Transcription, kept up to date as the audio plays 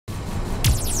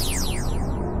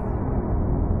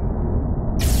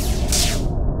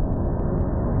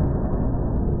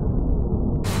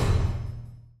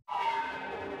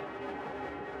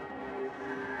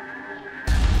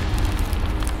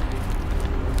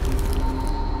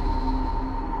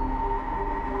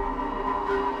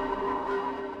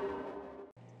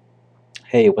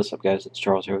Hey, what's up guys? It's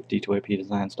Charles here with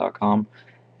D2APDesigns.com,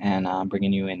 and I'm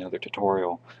bringing you another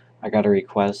tutorial. I got a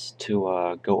request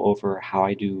to go over how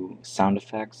I do sound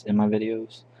effects in my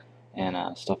videos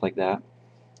and stuff like that.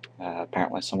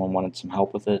 Apparently someone wanted some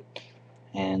help with it,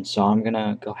 and so I'm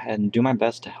gonna go ahead and do my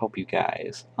best to help you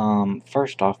guys.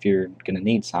 First off, you're gonna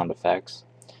need sound effects.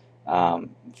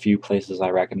 Few places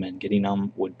I recommend getting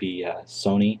them would be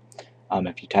Sony.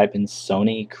 If you type in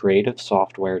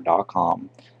SonyCreativeSoftware.com,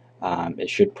 it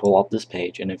should pull up this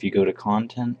page, and if you go to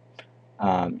content,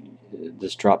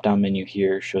 this drop down menu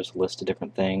here shows a list of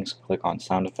different things. Click on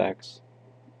sound effects,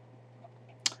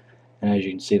 and as you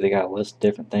can see they got a list of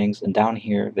different things, and down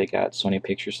here they got Sony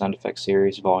Picture Sound Effects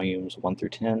Series volumes 1 through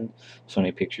 10,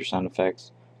 Sony Picture Sound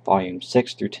Effects volume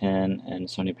 6 through 10, and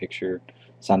Sony Picture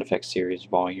Sound Effects Series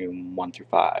volume 1 through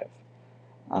 5.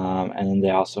 And then they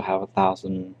also have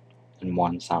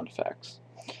 1001 sound effects.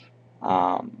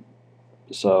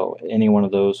 So any one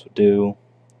of those would do.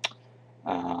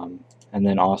 And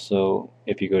then also,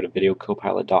 if you go to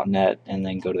videocopilot.net and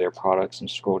then go to their products and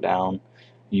scroll down,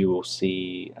 you will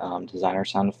see designer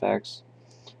sound effects.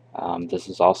 This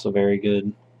is also very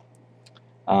good.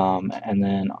 And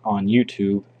then on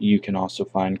YouTube, you can also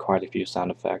find quite a few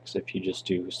sound effects if you just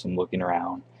do some looking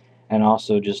around. And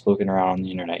also just looking around on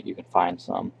the internet, you can find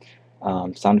some.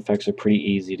 Sound effects are pretty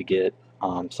easy to get.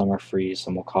 Some are free,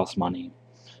 some will cost money.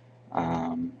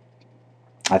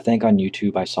 I think on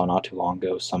YouTube I saw not too long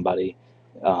ago somebody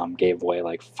gave away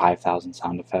like 5,000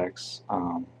 sound effects.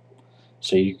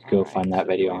 So you could go find that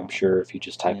video. I'm sure if you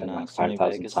just type in like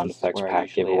 5,000 sound effects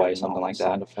pack giveaway, something like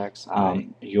that,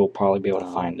 you'll probably be able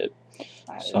to find it.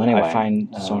 So anyway, I find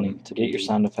Sony to get your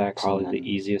sound effects probably the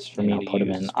easiest for me to put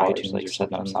them in iTunes or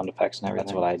setting up sound effects and everything.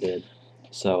 That's what I did.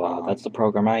 So that's the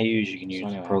program I use. You can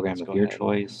use a program of your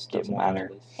choice. Doesn't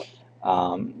matter.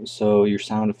 So your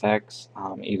sound effects,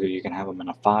 either you can have them in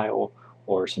a file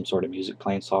or some sort of music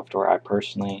playing software. I like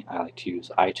to use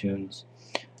iTunes.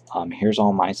 Here's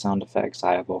all my sound effects.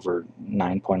 I have over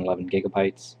 9.11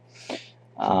 gigabytes.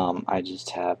 I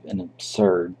just have an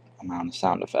absurd amount of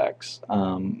sound effects,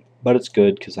 but it's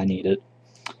good because I need it.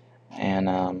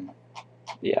 And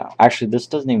yeah, actually this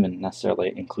doesn't even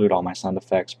necessarily include all my sound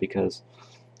effects because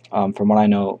from what I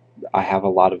know, I have a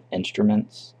lot of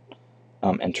instrumentals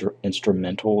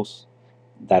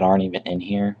that aren't even in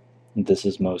here. This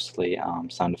is mostly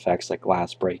sound effects like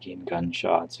glass breaking,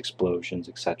 gunshots, explosions,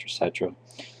 etc., etc.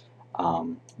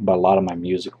 But a lot of my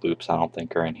music loops I don't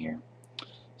think are in here.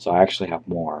 So I actually have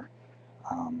more.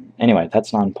 Anyway,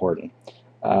 that's not important.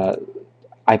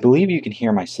 I believe you can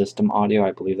hear my system audio.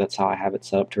 I believe that's how I have it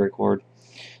set up to record.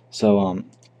 So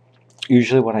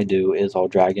usually what I do is I'll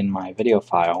drag in my video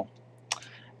file,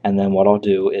 and then what I'll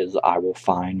do is I will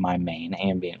find my main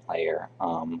ambient layer.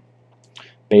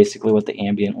 Basically what the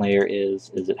ambient layer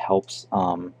is it helps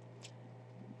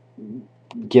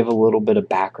give a little bit of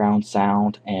background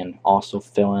sound and also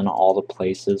fill in all the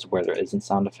places where there isn't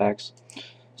sound effects.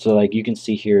 So like you can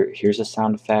see here, here's a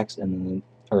sound effects, and then,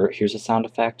 or here's a sound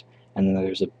effect, and then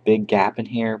there's a big gap in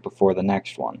here before the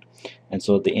next one. And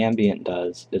so what the ambient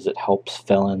does is it helps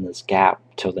fill in this gap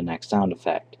till the next sound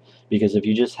effect. Because if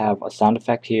you just have a sound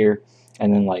effect here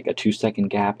and then like a 2-second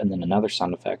gap and then another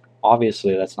sound effect,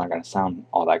 obviously that's not going to sound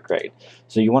all that great.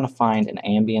 So you want to find an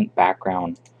ambient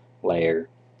background layer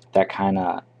that kind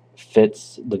of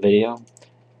fits the video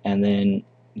and then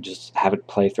just have it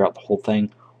play throughout the whole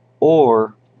thing.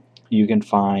 Or you can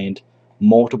find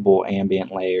multiple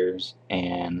ambient layers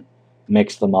and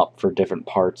mix them up for different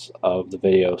parts of the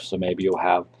video. So maybe you'll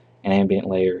have an ambient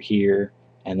layer here,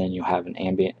 and then you'll have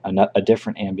a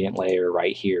different ambient layer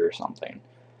right here or something.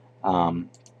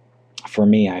 For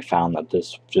me, I found that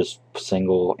this just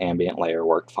single ambient layer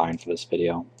worked fine for this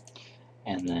video.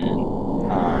 And then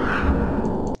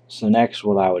so next,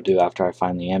 what I would do after I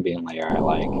find the ambient layer I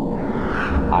like,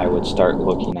 I would start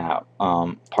looking at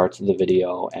parts of the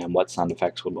video and what sound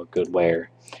effects would look good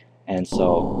where. And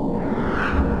so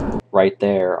right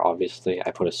there, obviously,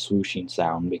 I put a swooshing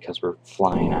sound because we're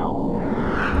flying out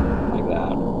like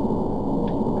that.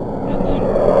 And then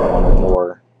one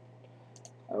more.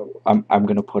 I'm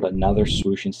going to put another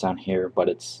swooshing sound here, but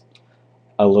it's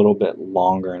a little bit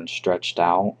longer and stretched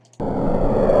out.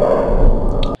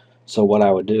 So what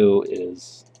I would do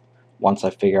is, once I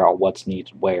figure out what's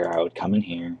needed where, I would come in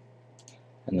here,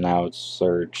 and then I would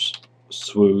search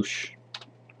swoosh,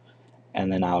 and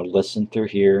then I would listen through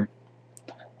here,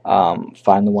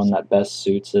 find the one that best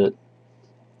suits it,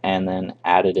 and then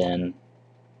add it in,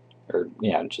 or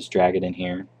yeah, just drag it in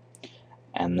here,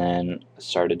 and then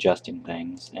start adjusting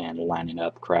things and lining it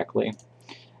up correctly.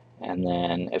 And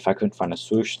then if I couldn't find a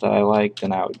swoosh that I liked,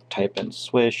 then I would type in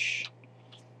swish,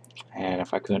 And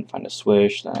if I couldn't find a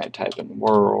swish, then I'd type in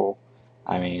whirl.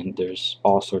 I mean, there's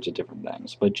all sorts of different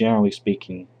things, but generally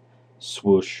speaking,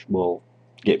 swoosh will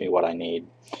get me what I need.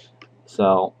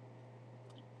 So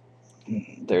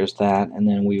there's that, and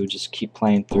then we would just keep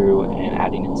playing through and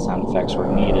adding in sound effects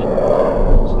where needed.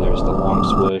 So there's the long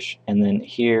swoosh, and then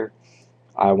here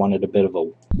I wanted a bit of a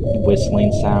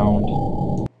whistling sound.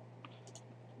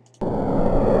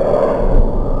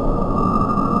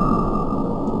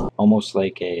 Almost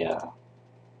like a,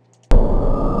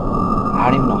 I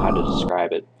don't even know how to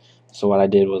describe it. So what I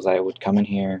did was I would come in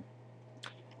here.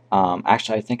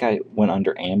 Actually, I think I went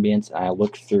under ambience and I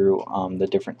looked through the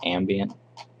different ambient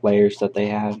layers that they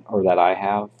had, or that I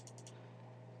have,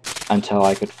 until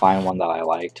I could find one that I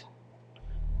liked.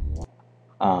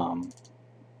 So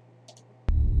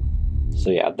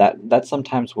yeah, that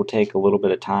sometimes will take a little bit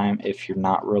of time if you're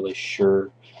not really sure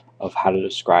of how to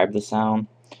describe the sound.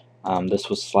 This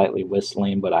was slightly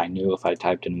whistling, but I knew if I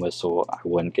typed in whistle, I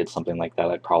wouldn't get something like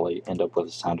that. I'd probably end up with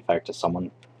a sound effect of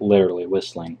someone literally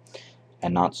whistling,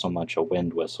 and not so much a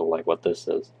wind whistle like what this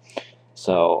is.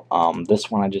 So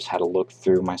this one I just had to look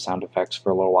through my sound effects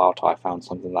for a little while till I found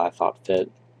something that I thought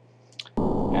fit.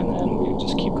 And then we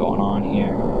just keep going on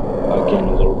here. Again,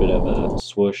 a little bit of a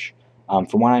swoosh.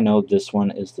 From what I know, this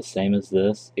one is the same as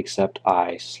this, except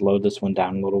I slowed this one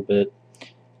down a little bit.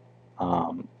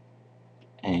 And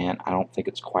I don't think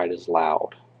it's quite as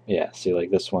loud. Yeah, see, like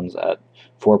this one's at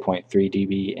 4.3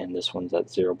 dB and this one's at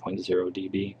 0.0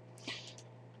 dB.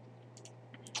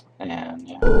 And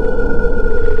yeah.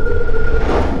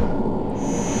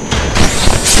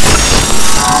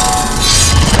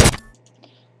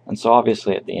 And so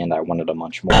obviously at the end I wanted a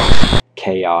much more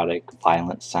chaotic,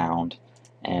 violent sound,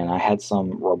 and I had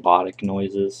some robotic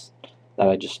noises that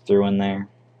I just threw in there,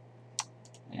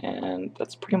 and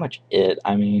that's pretty much it.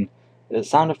 I mean, the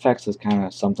sound effects is kind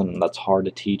of something that's hard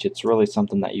to teach. It's really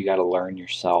something that you got to learn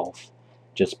yourself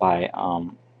just by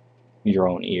your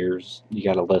own ears. You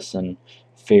got to listen,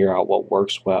 figure out what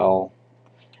works well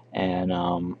and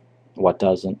what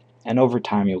doesn't, and over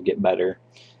time you'll get better.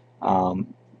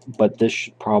 But this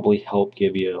should probably help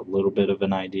give you a little bit of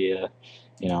an idea,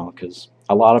 you know, because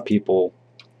a lot of people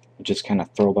just kind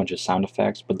of throw a bunch of sound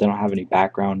effects, but they don't have any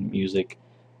background music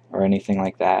or anything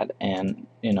like that. And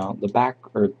you know, the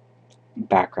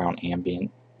background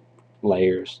ambient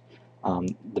layers,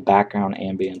 the background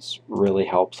ambience really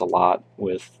helps a lot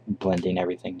with blending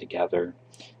everything together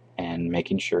and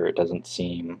making sure it doesn't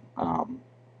seem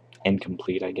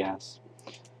incomplete, I guess.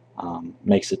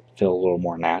 Makes it feel a little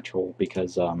more natural,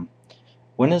 because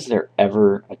when is there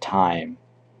ever a time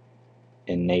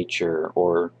in nature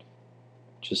or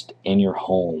just in your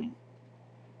home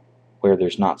where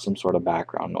there's not some sort of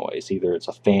background noise? Either it's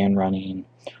a fan running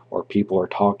or people are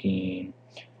talking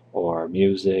or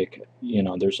music. You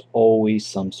know, there's always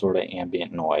some sort of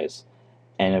ambient noise.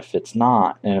 And if it's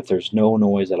not, and if there's no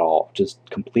noise at all, just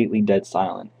completely dead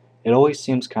silent, it always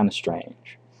seems kind of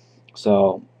strange.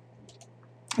 So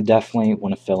I definitely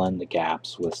want to fill in the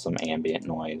gaps with some ambient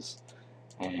noise,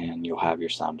 and you'll have your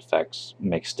sound effects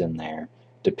mixed in there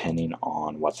depending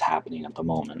on what's happening at the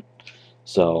moment.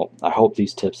 So I hope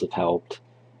these tips have helped.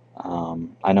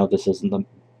 I know this isn't the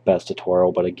best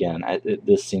tutorial, but again,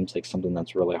 this seems like something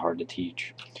that's really hard to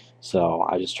teach. So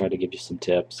I just try to give you some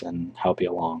tips and help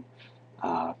you along.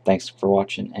 Thanks for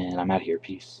watching, and I'm out of here.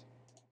 Peace.